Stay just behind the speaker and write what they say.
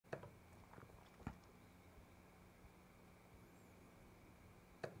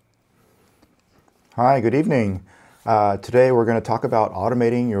Hi, good evening. Today we're going to talk about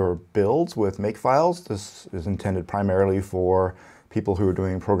automating your builds with Makefiles. This is intended primarily for people who are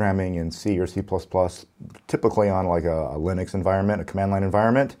doing programming in C or C++, typically on like a Linux environment, a command line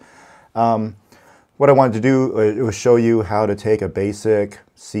environment. What I wanted to do was show you how to take a basic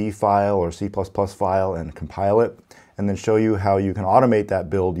C file or C++ file and compile it, and then show you how you can automate that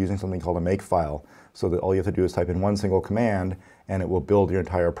build using something called a Makefile, so that all you have to do is type in one single command and it will build your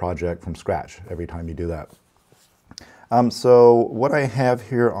entire project from scratch every time you do that. So what I have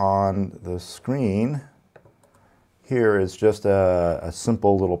here on the screen here is just a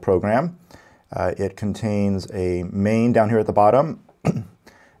simple little program. It contains a main down here at the bottom.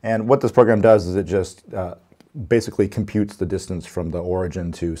 And what this program does is it just basically computes the distance from the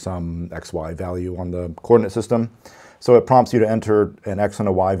origin to some XY value on the coordinate system. So it prompts you to enter an X and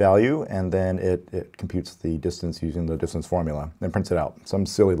a Y value, and then it computes the distance using the distance formula and prints it out. Some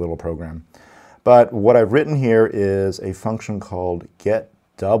silly little program. But what I've written here is a function called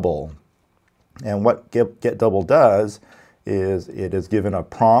getDouble. And what getDouble does is it is given a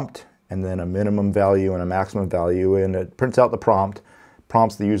prompt and then a minimum value and a maximum value, and it prints out the prompt,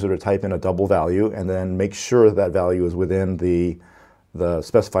 prompts the user to type in a double value, and then makes sure that that value is within the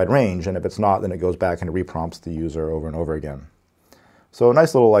specified range, and if it's not, then it goes back and it reprompts the user over and over again. So a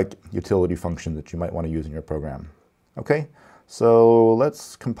nice little like utility function that you might want to use in your program. Okay, so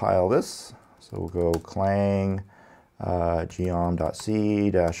let's compile this. So we'll go clang geom.c-o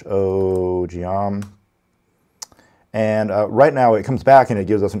geom. And right now it comes back and it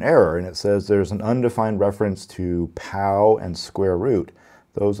gives us an error, and it says there's an undefined reference to pow and square root.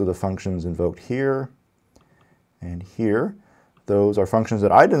 Those are the functions invoked here and here. Those are functions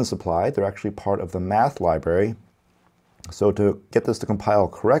that I didn't supply. They're actually part of the math library. So to get this to compile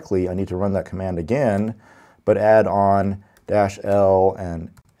correctly, I need to run that command again, but add on -l and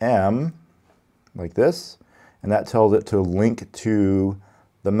m, like this, and that tells it to link to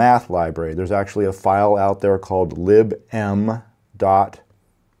the math library. There's actually a file out there called libm dot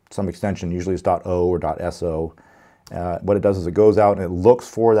some extension, usually it's .o or .so. What it does is it goes out and it looks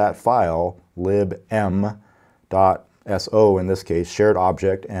for that file, libm dot SO in this case, shared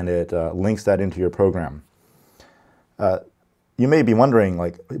object, and it links that into your program. You may be wondering,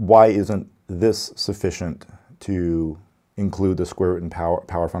 like, why isn't this sufficient to include the square root and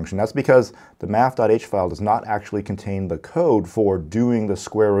power function? That's because the math.h file does not actually contain the code for doing the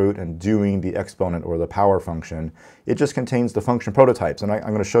square root and doing the exponent or the power function. It just contains the function prototypes, and I'm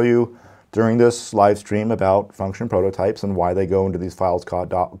going to show you during this live stream about function prototypes and why they go into these files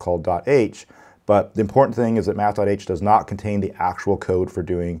called .h. But the important thing is that math.h does not contain the actual code for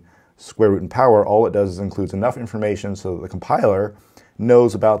doing square root and power. All it does is includes enough information so that the compiler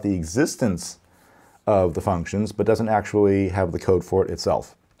knows about the existence of the functions, but doesn't actually have the code for it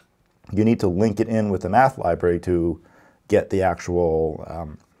itself. You need to link it in with the math library to get the actual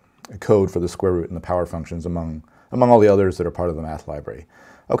code for the square root and the power functions among all the others that are part of the math library.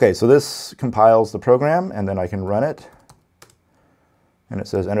 Okay, so this compiles the program, and then I can run it. And it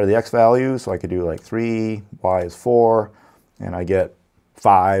says enter the x value, so I could do like 3, y is 4, and I get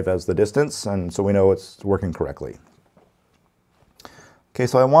 5 as the distance, and so we know it's working correctly. Okay,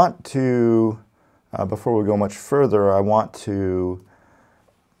 so I want to, before we go much further, I want to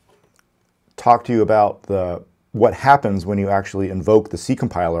talk to you about what happens when you actually invoke the C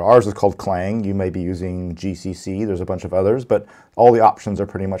compiler. Ours is called Clang. You may be using GCC. There's a bunch of others, but all the options are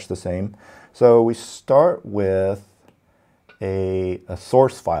pretty much the same. So we start with a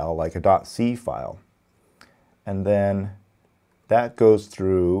source file, like a .c file. And then that goes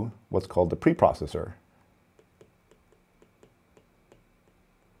through what's called the preprocessor.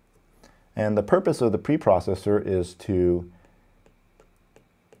 And the purpose of the preprocessor is to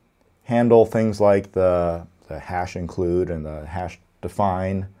handle things like the hash include and the hash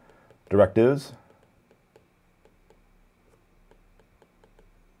define directives.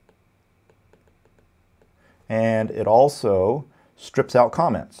 And it also strips out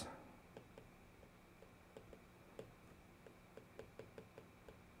comments.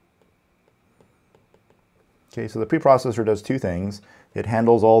 Okay, so the preprocessor does two things. It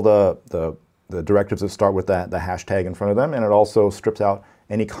handles all the directives that start with the hashtag in front of them, and it also strips out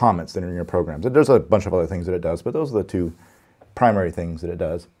any comments that are in your programs. There's a bunch of other things that it does, but those are the two primary things that it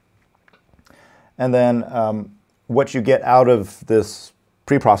does. And then what you get out of this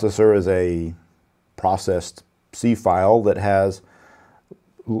preprocessor is a processed C file that has,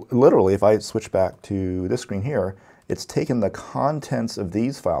 literally, if I switch back to this screen here, it's taken the contents of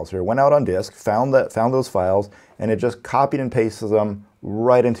these files here, went out on disk, found those files, and it just copied and pasted them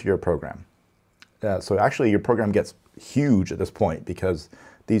right into your program. So actually your program gets huge at this point because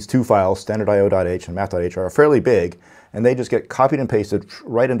these two files, standard.io.h and math.h, are fairly big, and they just get copied and pasted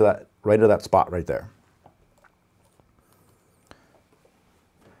right into that spot right there.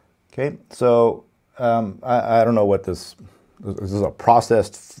 Okay, so I don't know what this is, a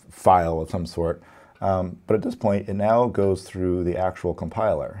processed file of some sort, but at this point it now goes through the actual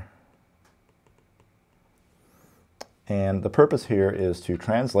compiler. And the purpose here is to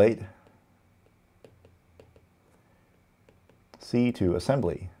translate C to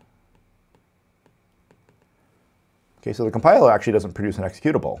assembly. Okay, so the compiler actually doesn't produce an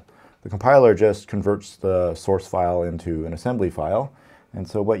executable. The compiler just converts the source file into an assembly file. And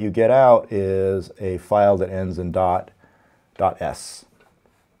so what you get out is a file that ends in .s.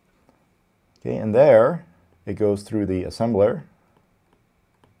 Okay, and there it goes through the assembler.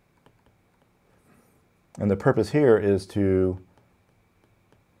 And the purpose here is to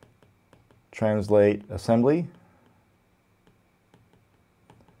translate assembly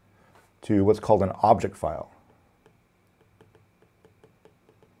to what's called an object file.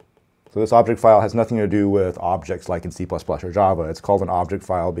 So this object file has nothing to do with objects like in C++ or Java. It's called an object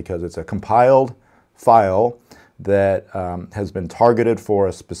file because it's a compiled file that has been targeted for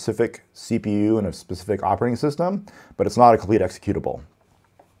a specific CPU and a specific operating system, but it's not a complete executable.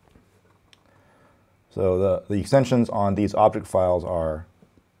 So the extensions on these object files are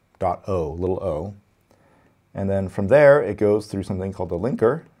 .o, little o. And then from there, it goes through something called the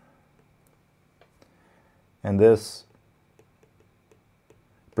linker. And this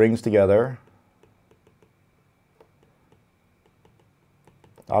brings together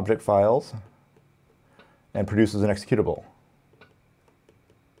object files and produces an executable.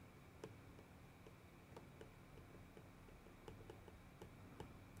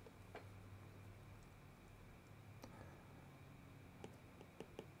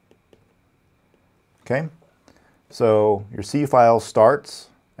 Okay, so your C file starts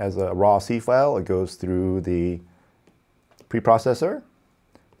as a raw C file. It goes through the preprocessor,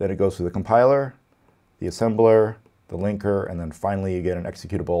 then it goes through the compiler, the assembler, the linker, and then finally you get an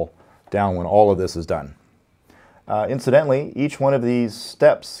executable down when all of this is done. Incidentally, each one of these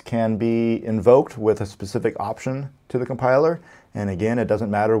steps can be invoked with a specific option to the compiler. And again, it doesn't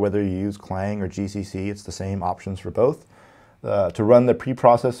matter whether you use Clang or GCC, it's the same options for both. To run the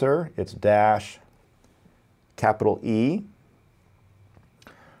preprocessor, it's -E.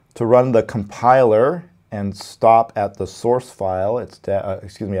 To run the compiler and stop at the source file, it's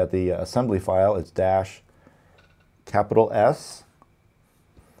at the assembly file, it's -S.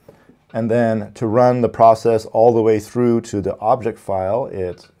 And then to run the process all the way through to the object file,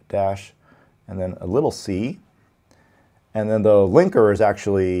 it's dash and then a little c. And then the linker is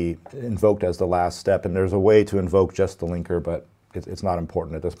actually invoked as the last step, and there's a way to invoke just the linker, but it's not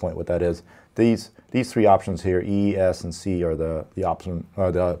important at this point what that is. These three options here, E, S, and C, are the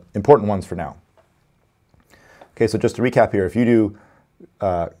important ones for now. Okay, so just to recap here, if you do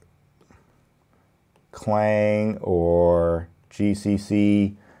Clang or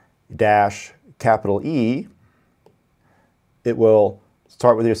GCC -E, it will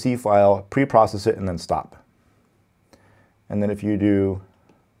start with your C file, pre-process it, and then stop. And then if you do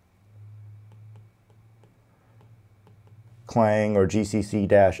Clang or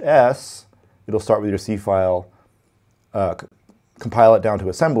GCC-S, it'll start with your C file, compile it down to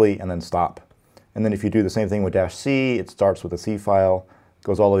assembly, and then stop. And then if you do the same thing with -C, it starts with a C file,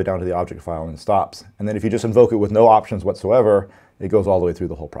 goes all the way down to the object file, and stops. And then if you just invoke it with no options whatsoever, it goes all the way through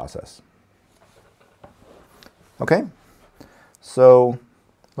the whole process. Okay, so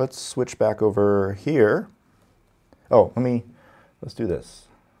let's switch back over here. Oh, let's do this.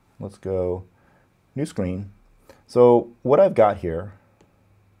 Let's go new screen. So what I've got here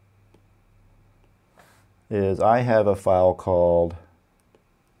is I have a file called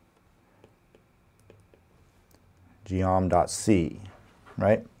geom.c,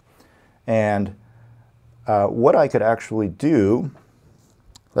 right? And what I could actually do,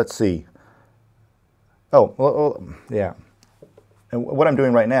 let's see. Oh, well, yeah. And what I'm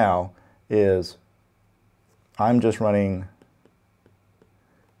doing right now is I'm just running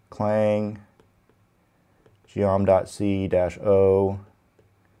Clang geom.c-o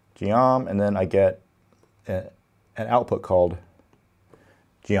geom, and then I get an output called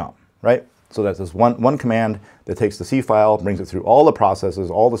geom, right? So that's this one command that takes the C file, brings it through all the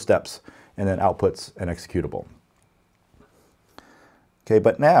processes, all the steps, and then outputs an executable. Okay,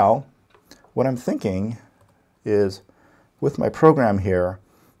 but now what I'm thinking is with my program here,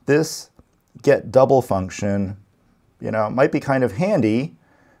 this get double function, might be kind of handy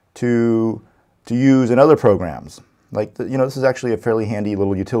to use in other programs. Like, this is actually a fairly handy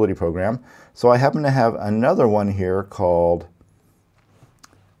little utility program. So I happen to have another one here called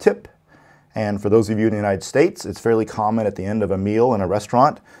tip. And for those of you in the United States, it's fairly common at the end of a meal in a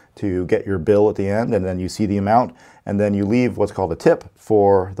restaurant to get your bill at the end, and then you see the amount, and then you leave what's called a tip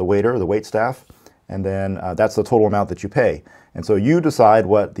for the waiter, the waitstaff, and then that's the total amount that you pay. And so you decide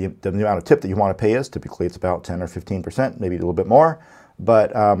what the amount of tip that you want to pay is. Typically it's about 10 or 15%, maybe a little bit more,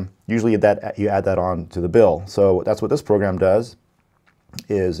 but usually you add that on to the bill. So that's what this program does,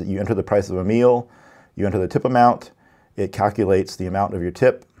 is you enter the price of a meal, you enter the tip amount, it calculates the amount of your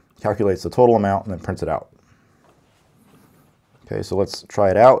tip, calculates the total amount, and then prints it out. Okay, so let's try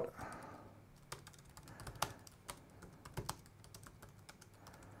it out.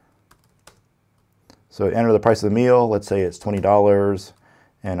 So enter the price of the meal, let's say it's $20,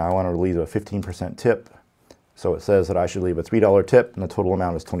 and I want to leave a 15% tip. So it says that I should leave a $3 tip, and the total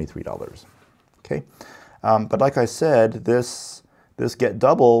amount is $23. Okay, but like I said, this get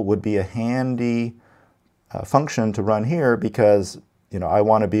double would be a handy function to run here, because I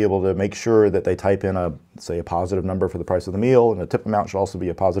want to be able to make sure that they type in say a positive number for the price of the meal, and the tip amount should also be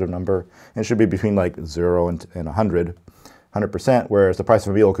a positive number, and it should be between like 0 and 100%, whereas the price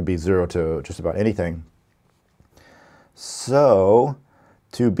of a meal could be 0 to just about anything. So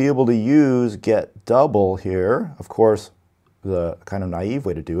to be able to use get double here, of course, the kind of naive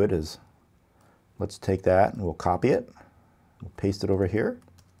way to do it is, let's take that and we'll copy it, we'll paste it over here.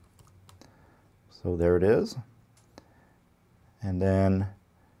 So there it is. And then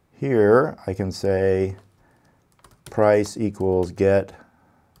here I can say price equals get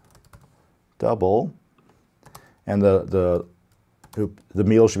double, and the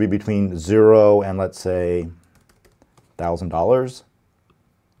meal should be between 0 and, let's say, $1,000.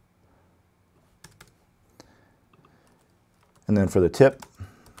 And then for the tip,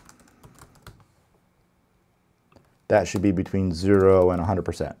 that should be between 0 and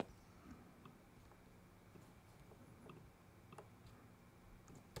 100%.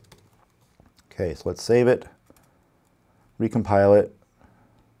 Okay, so let's save it, recompile it.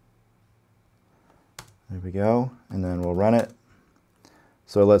 There we go, and then we'll run it.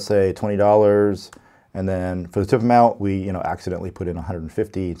 So let's say $20, and then for the tip amount, we accidentally put in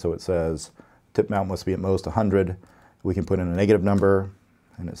 150, so it says tip amount must be at most 100. We can put in a negative number,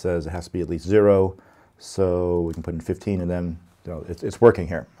 and it says it has to be at least 0, so we can put in 15, and then it's working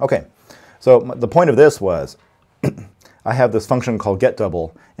here. Okay, so the point of this was I have this function called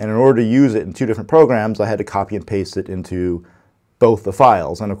getDouble, and in order to use it in two different programs, I had to copy and paste it into both the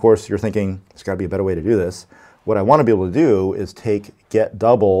files. And of course, you're thinking, there's got to be a better way to do this. What I want to be able to do is take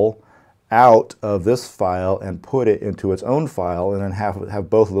getDouble out of this file and put it into its own file, and then have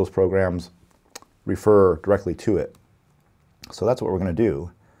both of those programs refer directly to it. So that's what we're going to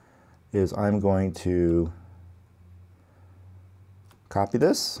do, is I'm going to copy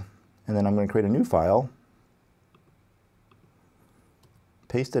this, and then I'm going to create a new file,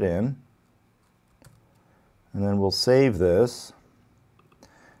 paste it in, and then we'll save this,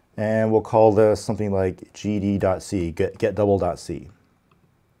 and we'll call this something like gd.c, getDouble.c.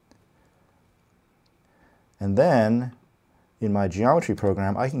 And then in my geometry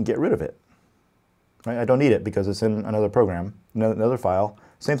program, I can get rid of it. Right? I don't need it because it's in another program, another file.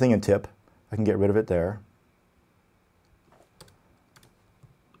 Same thing in tip. I can get rid of it there.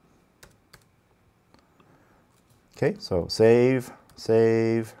 Okay, so save,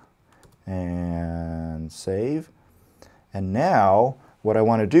 save, and save. And now what I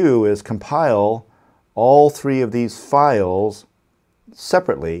want to do is compile all three of these files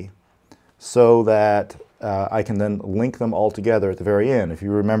separately so that I can then link them all together at the very end. If you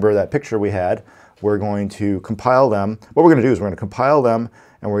remember that picture we had, we're going to compile them. What we're going to do is we're going to compile them,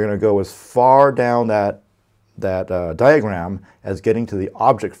 and we're going to go as far down that diagram as getting to the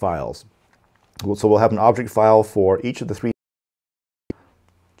object files. So we'll have an object file for each of the three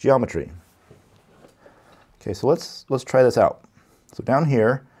geometry. Okay, so let's try this out. So down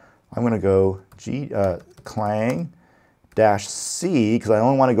here, I'm going to go clang -c, because I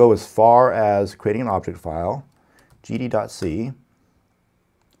only want to go as far as creating an object file, gd.c.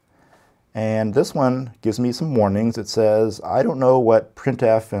 And this one gives me some warnings. It says, I don't know what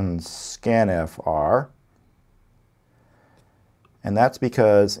printf and scanf are. And that's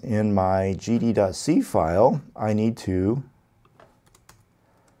because in my gd.c file, I need to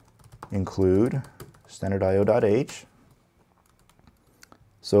include standard.io.h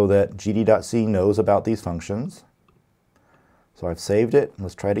so that gd.c knows about these functions. So I've saved it.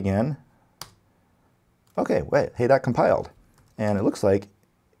 Let's try it again. Okay, wait, hey, that compiled. And it looks like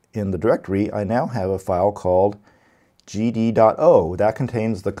in the directory, I now have a file called gd.o. That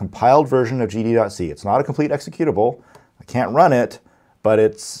contains the compiled version of gd.c. It's not a complete executable. I can't run it, but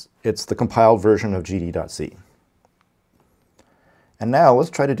it's the compiled version of gd.c. And now let's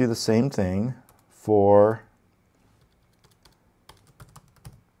try to do the same thing for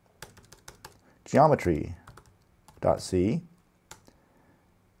geometry.c.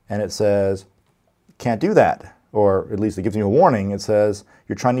 And it says, can't do that. Or at least it gives you a warning. It says,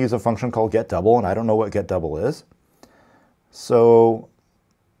 you're trying to use a function called getDouble, and I don't know what getDouble is. So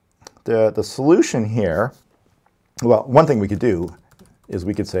the solution here, well, one thing we could do is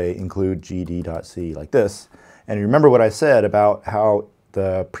we could say include gd.c like this. And you remember what I said about how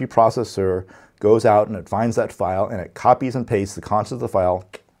the preprocessor goes out and it finds that file and it copies and pastes the contents of the file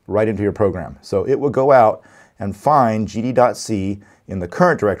right into your program. So it will go out and find gd.c in the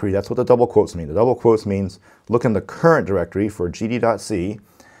current directory. That's what the double quotes mean. The double quotes means look in the current directory for gd.c,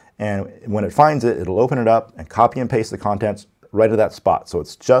 and when it finds it, it'll open it up and copy and paste the contents right to that spot. So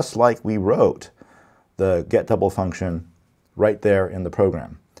it's just like we wrote the getDouble function right there in the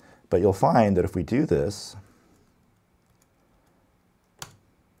program. But you'll find that if we do this,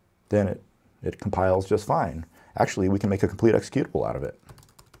 then it compiles just fine. Actually, we can make a complete executable out of it.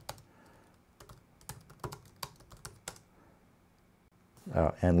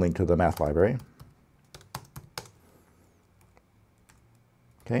 And link to the math library.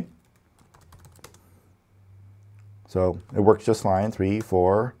 Okay. So it works just fine. 3,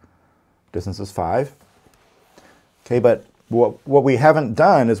 4, distance is 5. Okay, but what we haven't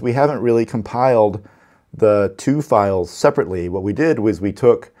done is we haven't really compiled the two files separately. What we did was we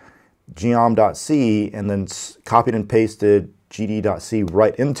took geom.c and then copied and pasted gd.c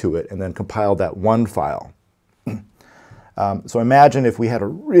right into it and then compiled that one file. So imagine if we had a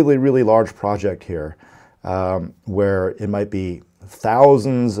really, really large project here where it might be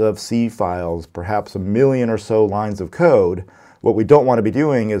thousands of C files, perhaps 1 million or so lines of code. What we don't want to be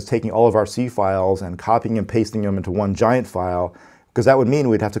doing is taking all of our C files and copying and pasting them into one giant file, because that would mean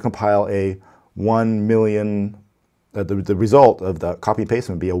we'd have to compile a 1 million, the result of the copy and paste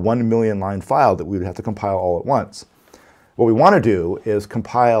would be a 1 million line file that we would have to compile all at once. What we want to do is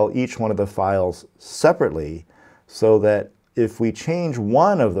compile each one of the files separately, so that if we change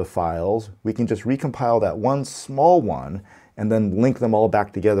one of the files, we can just recompile that one small one and then link them all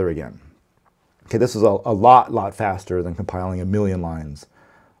back together again. Okay, this is a lot faster than compiling 1 million lines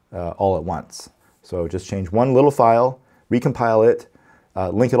all at once. So just change one little file, recompile it,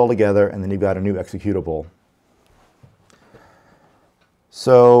 link it all together, and then you've got a new executable.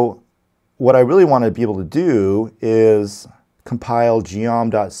 So what I really want to be able to do is compile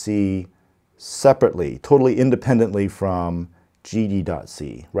geom.c separately, totally independently from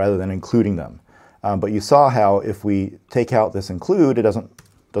gd.c, rather than including them. But you saw how if we take out this include, it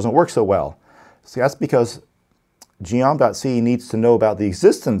doesn't work so well. So that's because geom.c needs to know about the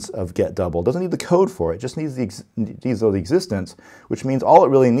existence of getDouble. It doesn't need the code for it, it just needs the existence, which means all it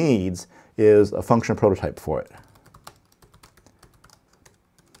really needs is a function prototype for it.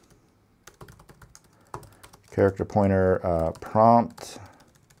 Character pointer prompt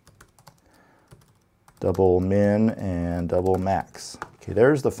double min and double max. Okay,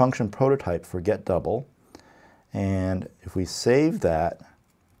 there's the function prototype for getDouble. And if we save that,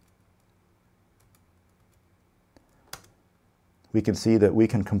 we can see that we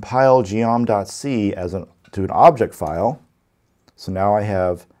can compile geom.c to an object file. So now I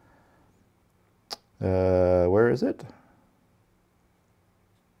have, where is it?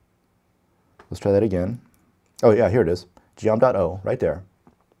 Let's try that again. Oh yeah, here it is, geom.o, right there.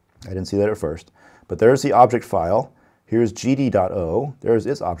 I didn't see that at first. But there's the object file. Here's gd.o. There's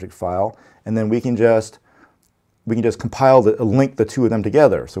its object file. And then we can just compile link the two of them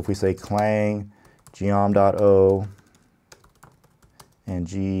together. So if we say clang geom.o and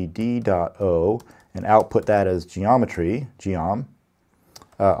gd.o and output that as geometry, geom,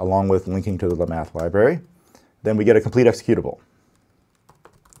 along with linking to the math library, then we get a complete executable.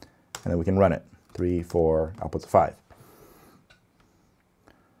 And then we can run it. 3, 4, outputs of 5.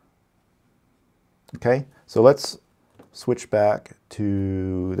 Okay, so let's switch back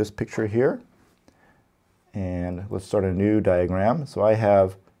to this picture here, and let's start a new diagram. So I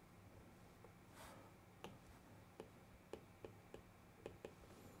have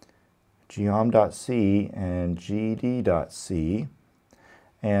geom.c and gd.c,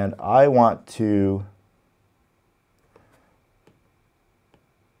 and I want to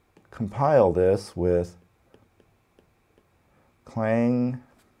compile this with clang-c,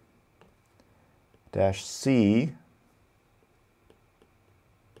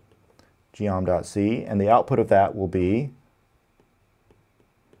 geom.c, and the output of that will be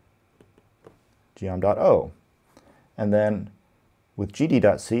geom.o. And then with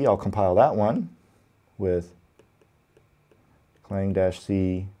gd.c, I'll compile that one with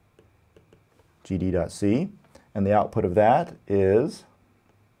clang-c gd.c. and the output of that is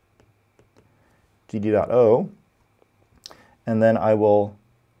gd.o, and then I will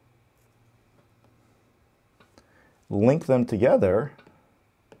link them together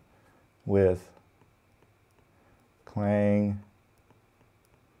with clang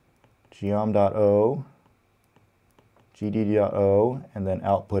geom.o, gd.o, and then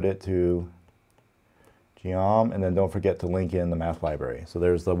output it to geom, and then don't forget to link in the math library. So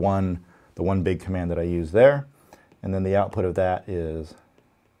there's the one big command that I use there, and then the output of that is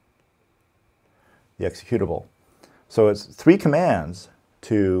the executable. So it's 3 commands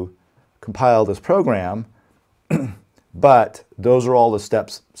to compile this program, but those are all the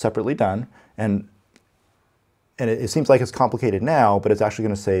steps separately done, and it seems like it's complicated now, but it's actually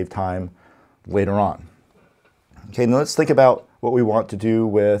going to save time later on. Okay, now let's think about what we want to do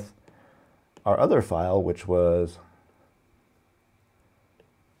with our other file, which was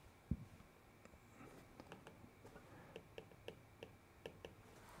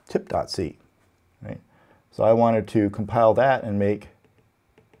tip.c, right? So I wanted to compile that and make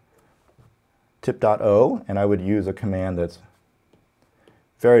tip.o, and I would use a command that's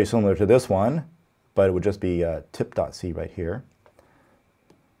very similar to this one, but it would just be tip.c right here.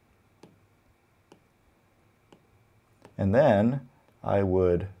 And then I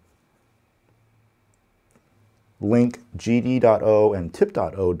would link gd.o and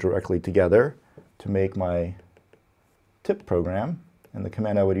tip.o directly together to make my tip program. And the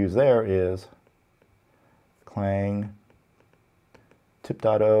command I would use there is clang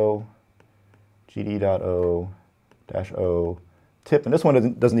tip.o, gd.o -o tip. And this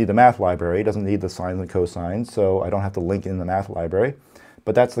one doesn't need the math library, it doesn't need the sines and cosines, so I don't have to link in the math library.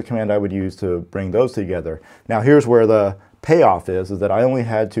 But that's the command I would use to bring those together. Now here's where the payoff is that I only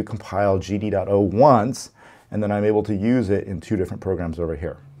had to compile gd.o once, and then I'm able to use it in 2 different programs over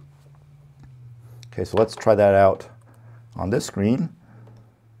here. Okay, so let's try that out on this screen.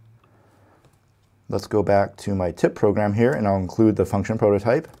 Let's go back to my tip program here, and I'll include the function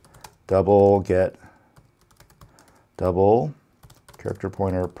prototype. Double get double character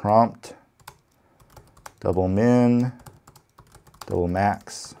pointer prompt double min double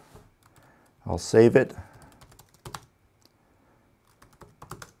max. I'll save it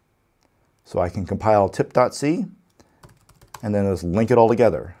so I can compile tip.c, and then just link it all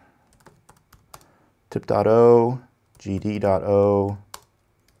together. Tip.o, gd.o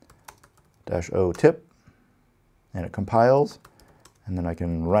 -o tip, and it compiles, and then I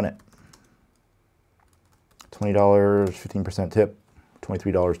can run it. $20, 15% tip,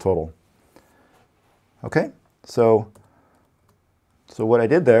 $23 total. Okay, so what I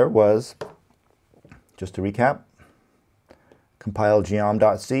did there was, just to recap, compile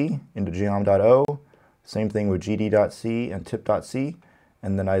geom.c into geom.o, same thing with gd.c and tip.c,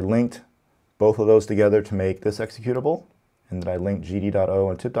 and then I linked both of those together to make this executable, and then I linked gd.o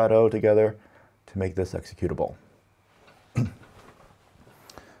and tip.o together to make this executable.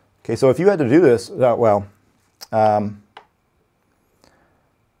 Okay, so if you had to do this, let's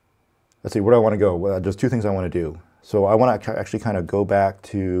see, where do I want to go? Well, there's 2 things I want to do. So I want to actually kind of go back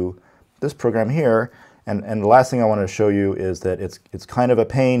to this program here, and the last thing I want to show you is that it's kind of a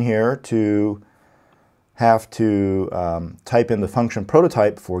pain here to have to type in the function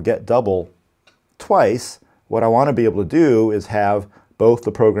prototype for get double twice. What I want to be able to do is have both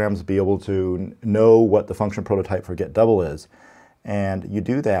the programs be able to know what the function prototype for get double is. And you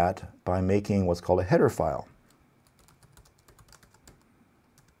do that by making what's called a header file.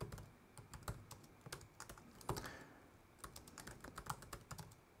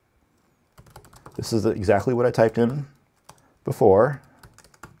 This is exactly what I typed in before,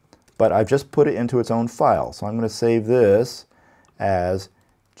 but I've just put it into its own file. So I'm going to save this as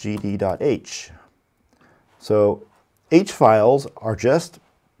gd.h. So H files are just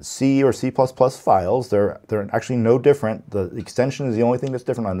C or C++ files. They're actually no different. The extension is the only thing that's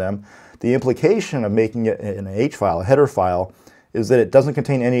different on them. The implication of making it an H file, a header file, is that it doesn't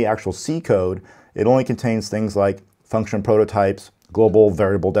contain any actual C code. It only contains things like function prototypes, global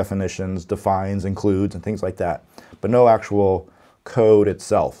variable definitions, defines, includes, and things like that, but no actual code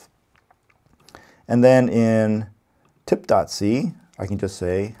itself. And then in tip.c, I can just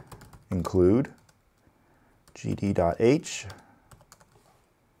say include gd.h,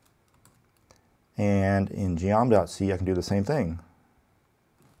 and in geom.c I can do the same thing.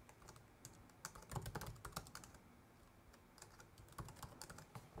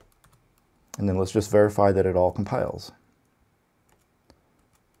 And then let's just verify that it all compiles.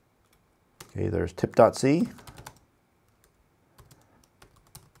 Okay, there's tip.c.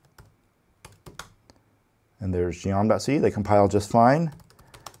 And there's geom.c. They compile just fine.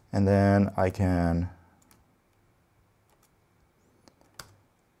 And then I can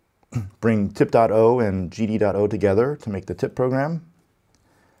bring tip.o and gd.o together to make the tip program.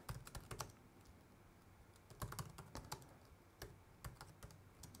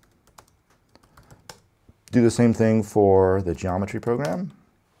 Do the same thing for the geometry program,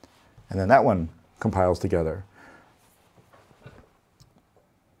 and then that one compiles together.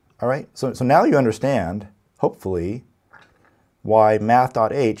 All right, so now you understand, hopefully, why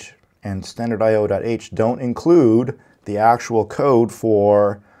math.h and standardIO.h don't include the actual code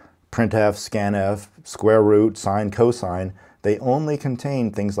for printf, scanf, square root, sine, cosine. They only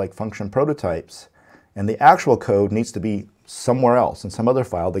contain things like function prototypes, and the actual code needs to be somewhere else in some other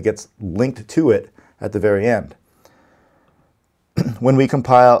file that gets linked to it at the very end. When we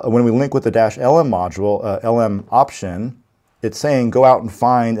link with the -lm module, lm option, it's saying go out and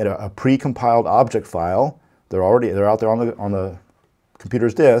find a pre-compiled object file. They're out there on the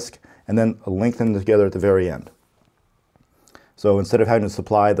computer's disk, and then link them together at the very end. So instead of having to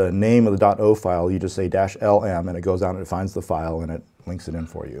supply the name of the .o file, you just say -lm, and it goes out and it finds the file and it links it in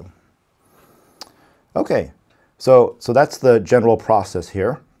for you. Okay, so that's the general process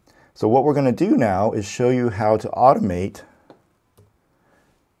here. So what we're going to do now is show you how to automate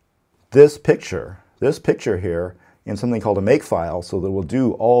this picture here in something called a Makefile, so that it will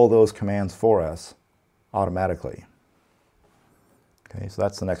do all those commands for us automatically. Okay, so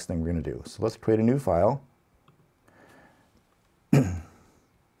that's the next thing we're going to do. So let's create a new file.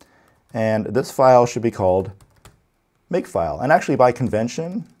 And this file should be called Makefile. And actually, by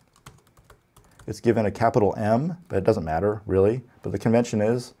convention, it's given a capital M, but it doesn't matter, really. But the convention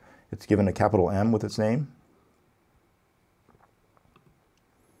is it's given a capital M with its name.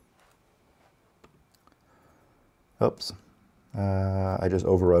 Oops. I just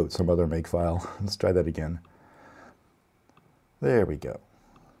overwrote some other Makefile. Let's try that again. There we go.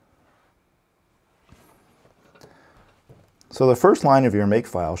 So the first line of your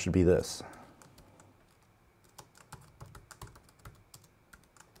Makefile should be this.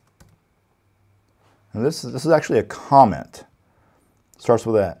 And this is actually a comment. It starts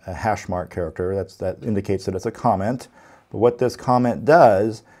with a hash mark character. That indicates that it's a comment. But what this comment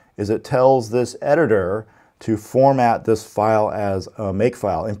does is it tells this editor to format this file as a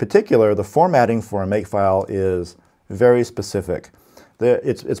Makefile. In particular, the formatting for a Makefile is very specific.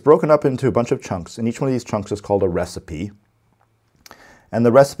 It's broken up into a bunch of chunks, and each one of these chunks is called a recipe. And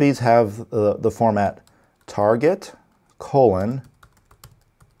the recipes have the format target, colon,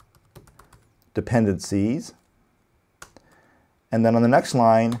 dependencies, and then on the next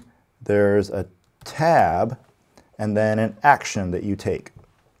line, there's a tab, and then an action that you take.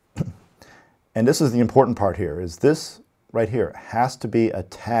 And this is the important part here, is this right here has to be a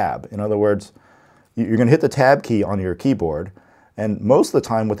tab. In other words, you're going to hit the tab key on your keyboard, and most of the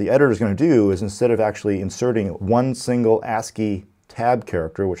time what the editor is going to do is, instead of actually inserting one single ASCII tab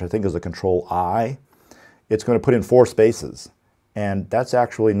character, which I think is a Control-I, it's going to put in 4 spaces. And that's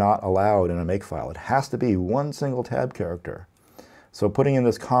actually not allowed in a Makefile. It has to be one single tab character. So putting in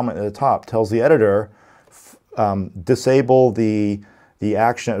this comment at the top tells the editor, disable the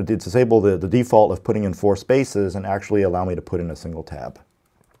action, disable the default of putting in 4 spaces and actually allow me to put in a single tab.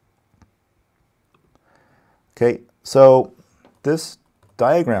 Okay, so this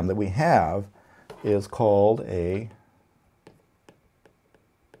diagram that we have is called a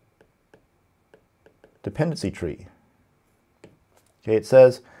dependency tree. Okay, it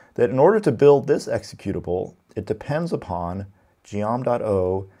says that in order to build this executable, it depends upon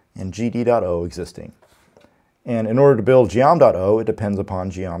geom.o and gd.o existing. And in order to build geom.o, it depends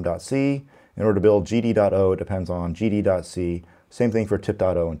upon geom.c. In order to build gd.o, it depends on gd.c. Same thing for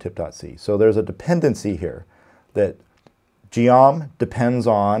tip.o and tip.c. So there's a dependency here that geom depends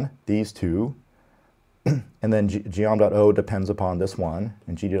on these two, and then geom.o depends upon this one,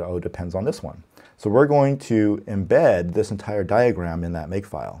 and gd.o depends on this one. So we're going to embed this entire diagram in that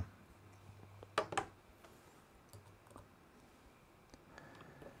Makefile.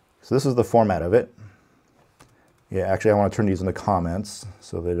 So this is the format of it. Yeah, actually I want to turn these into comments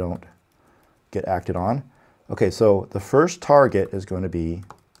so they don't get acted on. Okay, so the first target is going to be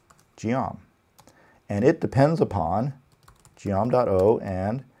geom. And it depends upon geom.o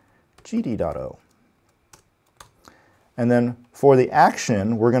and gd.o. And then for the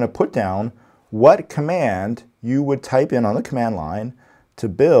action, we're going to put down what command you would type in on the command line to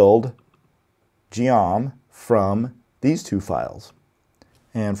build geom from these two files.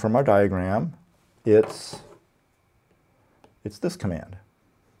 And from our diagram, it's this command.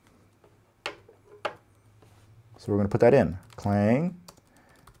 So we're going to put that in. Clang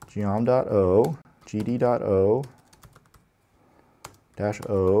geom.o, gd.o,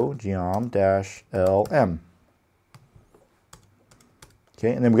 -o, geom -lm.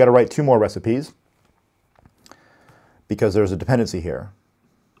 Okay, and then we got to write 2 more recipes because there's a dependency here.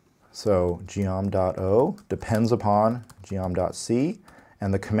 So geom.o depends upon geom.c,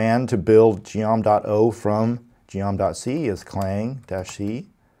 and the command to build geom.o from geom.c is clang-c,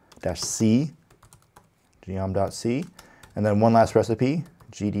 geom.c, and then one last recipe,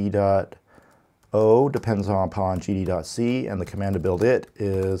 gd.o depends upon gd.c, and the command to build it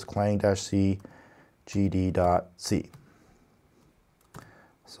is clang-c gd.c.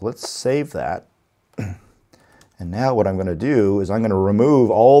 So let's save that. And now what I'm going to do is I'm going to remove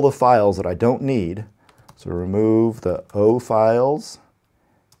all the files that I don't need. So remove the O files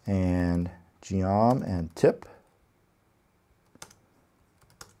and geom and tip.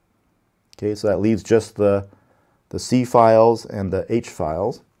 Okay, so that leaves just the C files and the H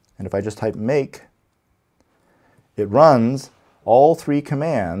files. And if I just type make, it runs all 3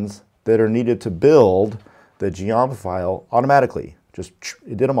 commands that are needed to build the geom file automatically. Just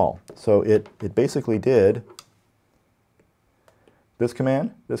it did them all. So it basically did this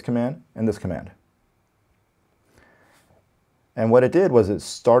command, and this command. And what it did was it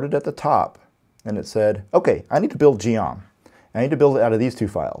started at the top and it said, okay, I need to build geom. I need to build it out of these 2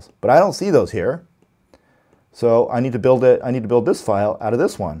 files, but I don't see those here. So I need to build this file out of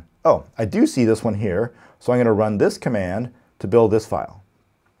this one. Oh, I do see this one here, so I'm going to run this command to build this file.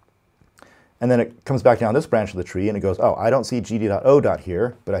 And then it comes back down this branch of the tree and it goes, oh, I don't see gd.o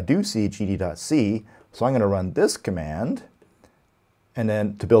here, but I do see gd.c, so I'm going to run this command and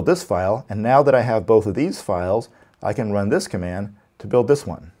then to build this file. And now that I have both of these files, I can run this command to build this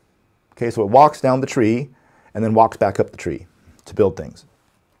one. Okay, so it walks down the tree and then walks back up the tree to build things.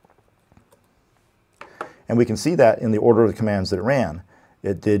 And we can see that in the order of the commands that it ran.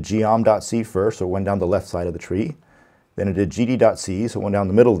 It did geom.c first, so it went down the left side of the tree. Then it did gd.c, so it went down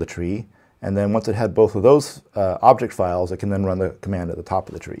the middle of the tree. And then once it had both of those object files, it can then run the command at the top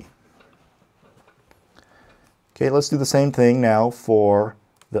of the tree. Okay, let's do the same thing now for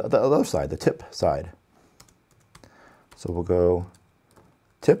the other side, the tip side. So we'll go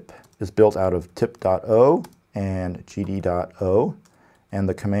tip is built out of tip.o and gd.o, and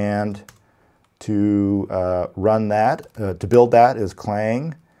the command to run that, to build that is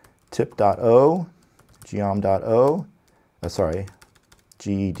clang tip.o, geom.o,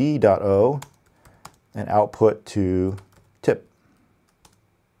 gd.o, and output to tip.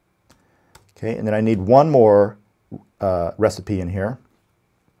 Okay, and then I need one more recipe in here,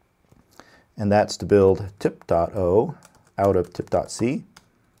 and that's to build tip.o out of tip.c.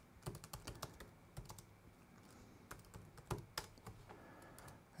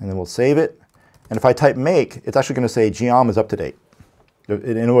 And then we'll save it. And if I type make, it's actually going to say geom is up to date.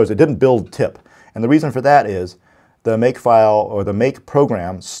 In other words, it didn't build tip. And the reason for that is the Makefile or the make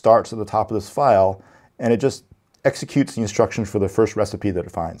program starts at the top of this file, and it just executes the instructions for the first recipe that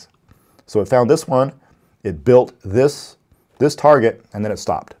it finds. So it found this one, it built this target, and then it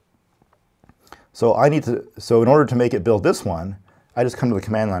stopped. So in order to make it build this one, I just come to the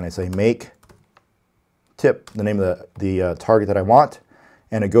command line and say make tip, the name of the target that I want,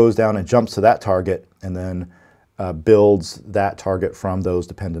 and it goes down and jumps to that target and then builds that target from those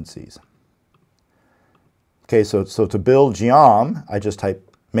dependencies. Okay, so to build geom, I just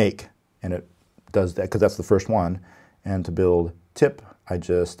type make, and it does that because that's the first one. And to build tip, I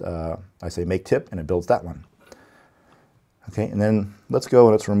say make tip, and it builds that one. Okay, and then let's go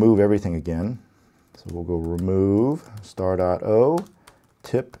and let's remove everything again. So we'll go remove star.o,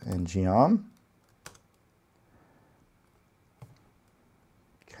 tip, and geom.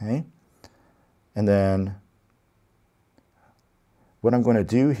 Okay, and then what I'm going to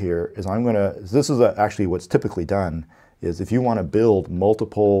do here is this is actually what's typically done, is if you want to build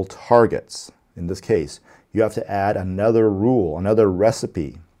multiple targets, in this case, you have to add another rule, another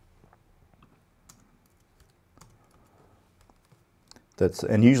recipe.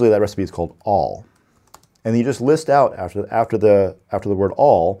 And usually that recipe is called all. And you just list out after the word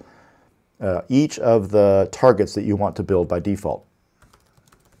all each of the targets that you want to build by default.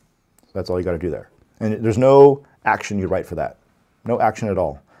 So that's all you got to do there. And there's no action you write for that. No action at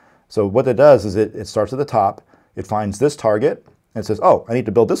all. So what it does is it starts at the top, it finds this target, and it says, oh, I need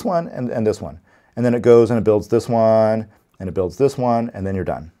to build this one and this one. And then it goes and it builds this one, and it builds this one, and then you're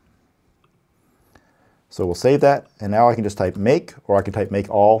done. So we'll save that, and now I can just type make, or I can type make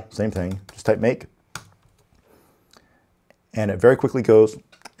all, same thing. Just type make, and it very quickly goes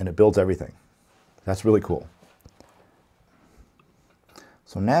and it builds everything. That's really cool.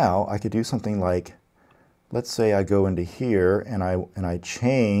 So now I could do something like, let's say I go into here and I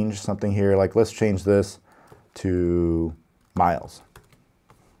change something here, like let's change this to miles.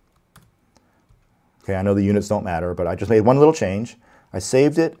 Okay, I know the units don't matter, but I just made one little change. I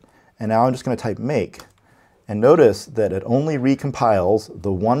saved it, and now I'm just going to type make. And notice that it only recompiles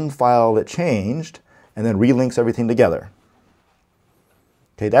the one file that changed and then relinks everything together.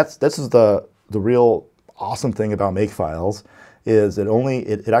 Okay, this is the real awesome thing about Makefiles, is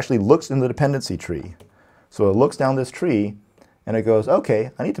it actually looks in the dependency tree. So it looks down this tree and it goes,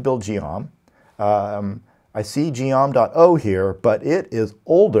 okay, I need to build geom. I see geom.o here, but it is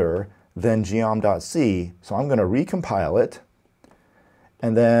older than geom.c, so I'm going to recompile it.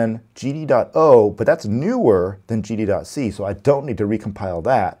 And then gd.o, but that's newer than gd.c, so I don't need to recompile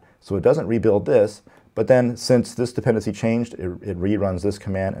that. So it doesn't rebuild this, but then since this dependency changed, it reruns this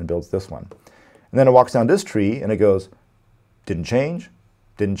command and builds this one. And then it walks down this tree and it goes, didn't change,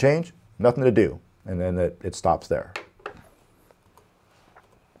 nothing to do. And then it stops there.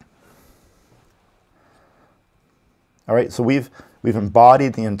 All right, so we've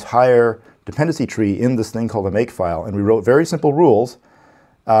embodied the entire dependency tree in this thing called a Makefile, and we wrote very simple rules.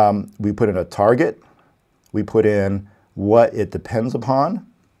 We put in a target, we put in what it depends upon,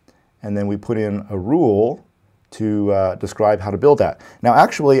 and then we put in a rule to describe how to build that. Now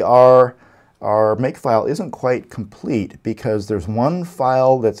actually our Makefile isn't quite complete because there's one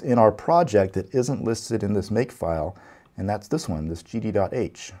file that's in our project that isn't listed in this Makefile, and that's this one, this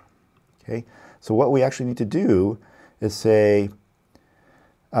gd.h. Okay? So what we actually need to do is say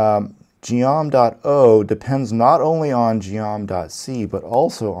geom.o depends not only on geom.c, but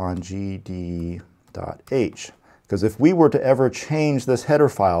also on gd.h. Because if we were to ever change this header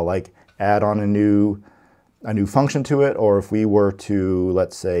file, like add on a new function to it, or if we were to,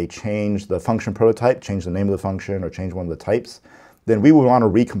 let's say, change the function prototype, change the name of the function, or change one of the types, then we would want to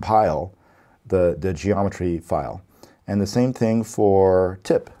recompile the geometry file. And the same thing for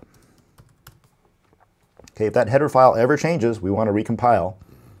tip. Okay, if that header file ever changes, we want to recompile.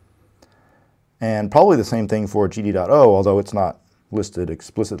 And probably the same thing for gd.o, although it's not listed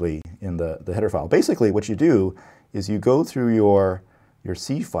explicitly in the header file. Basically, what you do is you go through your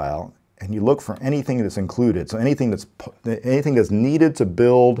C file and you look for anything that's included. So anything that's needed to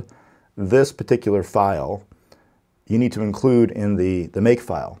build this particular file, you need to include in the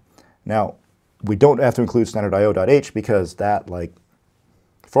Makefile. Now, we don't have to include standard.io.h because that, like,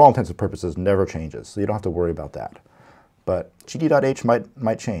 for all intents and purposes, never changes. So you don't have to worry about that. But gd.h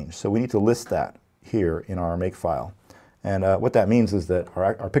might change, so we need to list that here in our Makefile. And what that means is that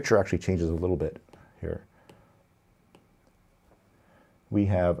our picture actually changes a little bit here. We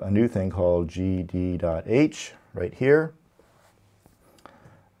have a new thing called gd.h right here.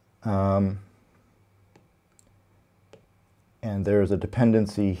 And there's a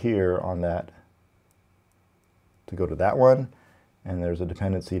dependency here on that to go to that one, and there's a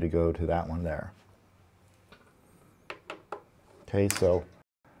dependency to go to that one there. Okay, so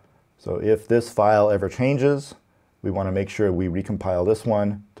if this file ever changes, we want to make sure we recompile this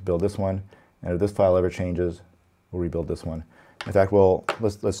one to build this one, and if this file ever changes, we'll rebuild this one. In fact,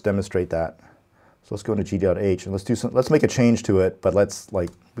 let's demonstrate that. So let's go into g.h and let's make a change to it, but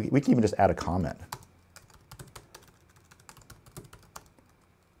we can even just add a comment.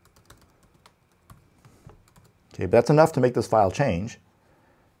 Okay, but that's enough to make this file change.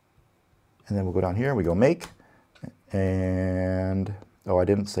 And then we'll go down here and we go make. And, oh, I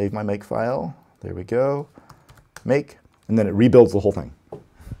didn't save my Makefile. There we go. Make. And then it rebuilds the whole thing.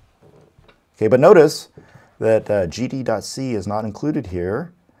 Okay, but notice that gd.c is not included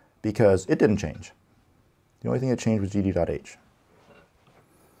here because it didn't change. The only thing that changed was gd.h.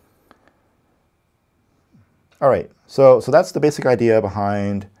 All right, so that's the basic idea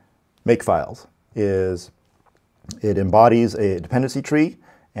behind Makefiles, is it embodies a dependency tree,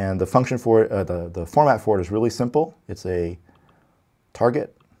 and the function for it, the format for it is really simple. It's a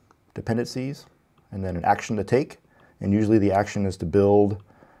target, dependencies, and then an action to take. And usually the action is to build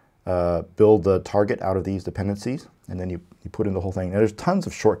the target out of these dependencies, and then you put in the whole thing. And there's tons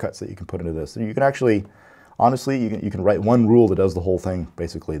of shortcuts that you can put into this. And you can actually, honestly, you can write one rule that does the whole thing,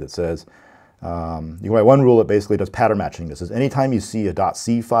 basically, that says, you can write one rule that basically does pattern matching. This is anytime you see a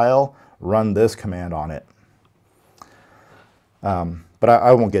 .c file, run this command on it. But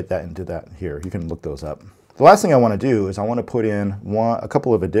I won't get into that here. You can look those up. The last thing I want to do is I want to put in a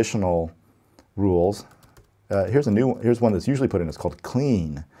couple of additional rules. Here's one that's usually put in. It's called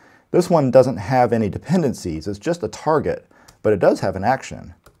clean. This one doesn't have any dependencies. It's just a target, but it does have an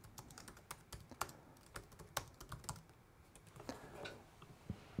action.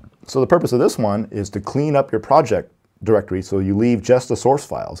 So the purpose of this one is to clean up your project directory so you leave just the source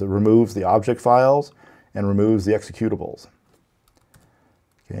files. It removes the object files and removes the executables.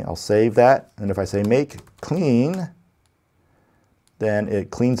 Okay, I'll save that, and if I say make clean, then it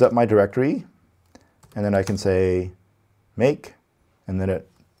cleans up my directory, and then I can say make, and then it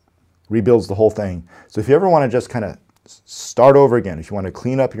rebuilds the whole thing. So if you ever want to just kind of start over again, if you want to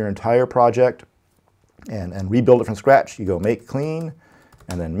clean up your entire project and rebuild it from scratch, you go make clean,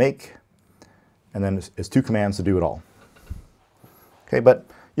 and then make, and then it's 2 commands to do it all. Okay, but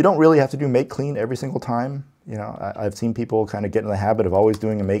you don't really have to do make clean every single time. You know, I've seen people kind of get in the habit of always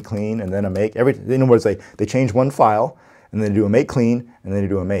doing a make clean and then a make. In other words, they change one file, and then they do a make clean, and then they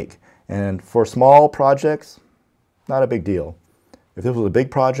do a make. And for small projects, not a big deal. If this was a big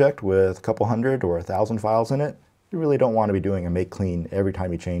project with a couple hundred or 1,000 files in it, you really don't want to be doing a make clean every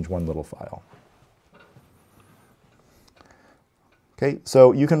time you change one little file. Okay,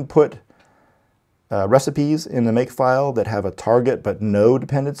 so you can put recipes in the Makefile that have a target but no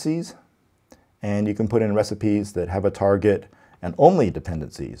dependencies, and you can put in recipes that have a target and only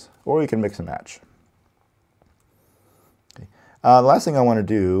dependencies, or you can mix and match. Okay. The last thing I want to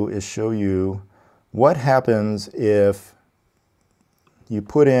do is show you what happens if you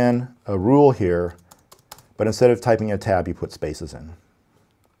put in a rule here, but instead of typing a tab, you put spaces in.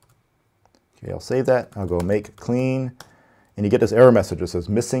 Okay, I'll save that. I'll go make clean, and you get this error message that says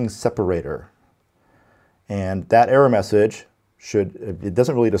missing separator. And that error message it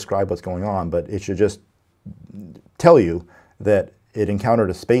doesn't really describe what's going on, but it should just tell you that it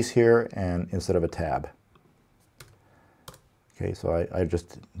encountered a space here and instead of a tab. Okay, so I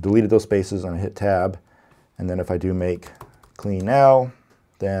just deleted those spaces and I hit tab, and then if I do make clean now,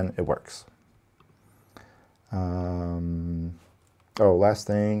 then it works. Oh, last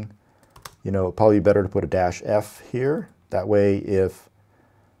thing, you know, probably better to put a -F here. That way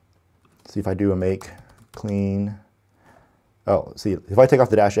see if I do a make clean. Oh, see, if I take off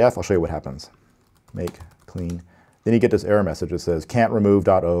the -F, I'll show you what happens. Make clean. Then you get this error message that says can't remove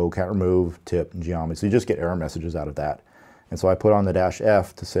 .o, can't remove tip and geometry. So you just get error messages out of that. And so I put on the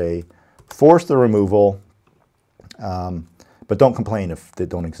 -F to say force the removal, but don't complain if they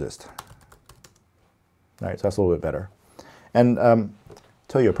don't exist. All right, so that's a little bit better. And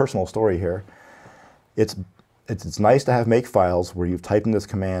tell you a personal story here. It's nice to have Makefiles where you've typed in this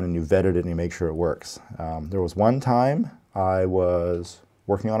command and you vetted it and you make sure it works. There was one time I was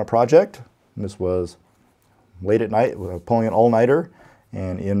working on a project, and this was late at night, pulling an all-nighter,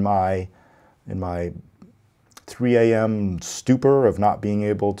 and in my 3 a.m. stupor of not being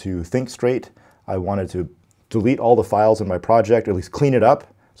able to think straight, I wanted to delete all the files in my project, or at least clean it up,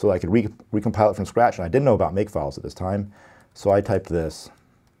 so that I could recompile it from scratch, and I didn't know about Makefiles at this time, so I typed this.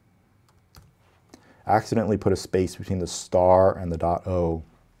 Accidentally put a space between the star and the .o.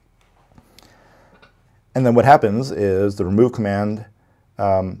 And then what happens is the remove command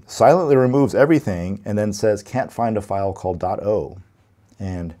silently removes everything and then says can't find a file called .o.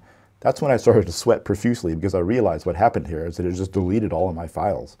 And that's when I started to sweat profusely, because I realized what happened here is that it just deleted all of my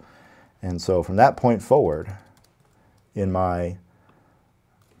files. And so from that point forward in my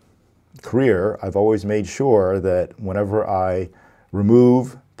career, I've always made sure that whenever I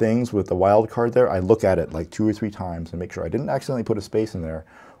remove things with the wildcard there, I look at it like 2 or 3 times and make sure I didn't accidentally put a space in there.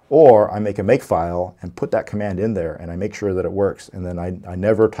 Or I make a Makefile and put that command in there and I make sure that it works. And then I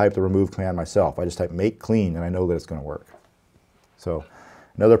never type the remove command myself. I just type make clean and I know that it's going to work. So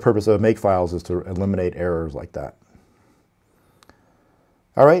another purpose of Makefiles is to eliminate errors like that.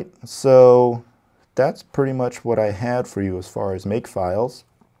 All right, so that's pretty much what I had for you as far as Makefiles.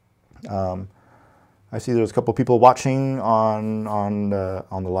 I see there's a couple people watching on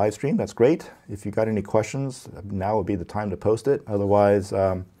the live stream. That's great. If you got any questions, now would be the time to post it. Otherwise,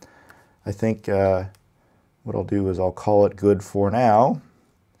 I think what I'll do is I'll call it good for now.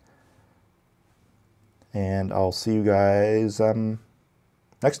 And I'll see you guys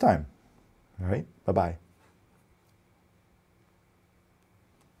next time. All right, bye-bye.